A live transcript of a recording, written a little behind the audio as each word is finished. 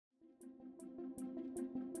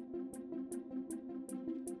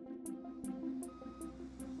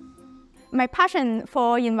My passion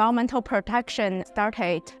for environmental protection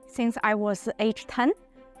started since I was age 10.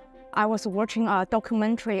 I was watching a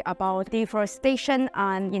documentary about deforestation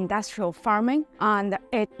and industrial farming, and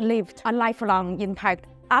it left a lifelong impact.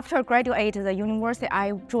 After graduating the university,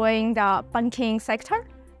 I joined the banking sector,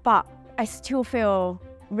 but I still feel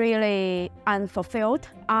really unfulfilled.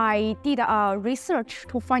 I did a research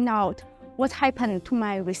to find out what happened to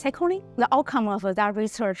my recycling. The outcome of that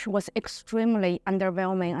research was extremely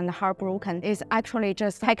underwhelming and heartbroken. It's actually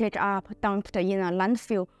just packaged up, dumped in a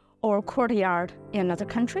landfill or courtyard in another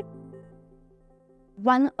country.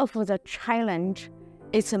 One of the challenge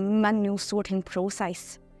is a manual sorting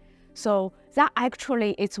process. So that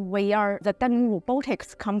actually is where the Danu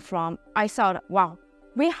Robotics come from. I thought, wow,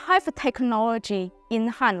 we have technology in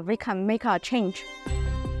hand, we can make a change.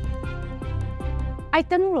 At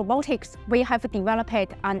Danu Robotics, we have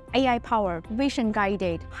developed an AI-powered,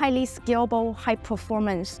 vision-guided, highly scalable,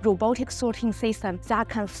 high-performance robotic sorting system that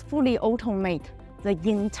can fully automate the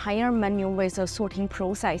entire manual waste sorting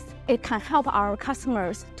process. It can help our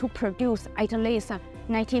customers to produce at least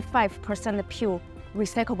 95% pure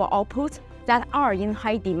recyclable outputs that are in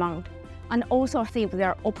high demand, and also save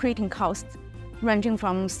their operating costs, ranging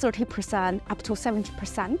from 30% up to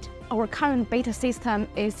 70%. Our current beta system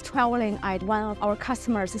is traveling at one of our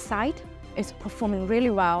customers' site. It's performing really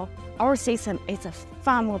well. Our system is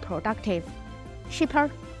far more productive, cheaper,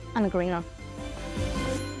 and greener.